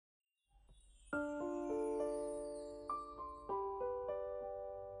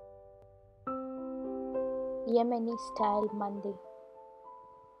Yemeni style mandi.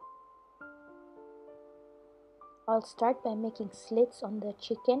 I'll start by making slits on the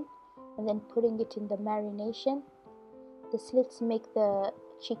chicken and then putting it in the marination. The slits make the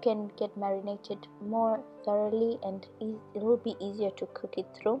chicken get marinated more thoroughly and it will be easier to cook it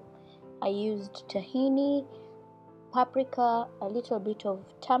through. I used tahini, paprika, a little bit of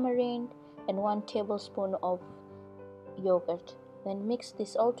tamarind and 1 tablespoon of yogurt. Then mix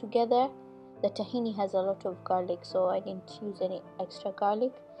this all together. The tahini has a lot of garlic, so I didn't use any extra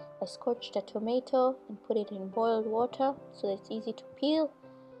garlic. I scorched a tomato and put it in boiled water so that it's easy to peel.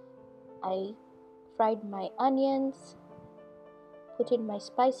 I fried my onions, put in my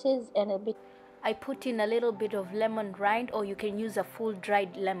spices and I put in a little bit of lemon rind, or you can use a full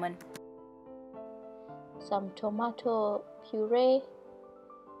dried lemon. Some tomato puree,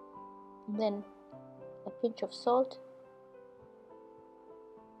 and then a pinch of salt.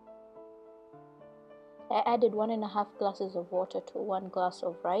 I added 1.5 glasses of water to 1 glass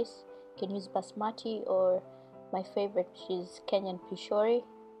of rice. You can use Basmati or my favorite, which is Kenyan Pishori.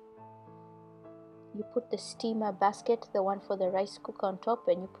 You put the steamer basket, the one for the rice cooker, on top,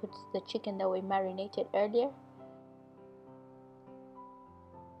 and you put the chicken that we marinated earlier.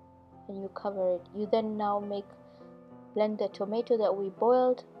 And you cover it. You then now blend the tomato that we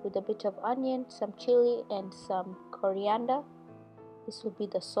boiled with a bit of onion, some chili and some coriander. This will be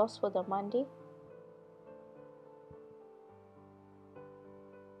the sauce for the mandi.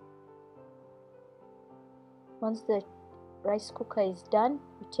 Once the rice cooker is done,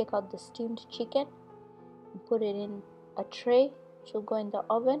 you take out the steamed chicken and put it in a tray which will go in the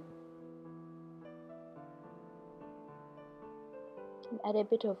oven. And add a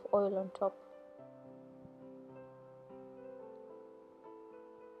bit of oil on top.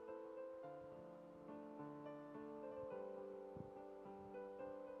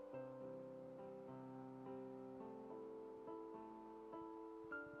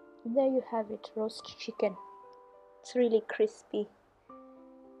 And there you have it, roast chicken. It's really crispy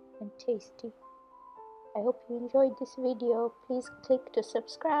and tasty. I hope you enjoyed this video. Please click to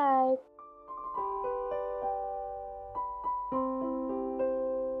subscribe.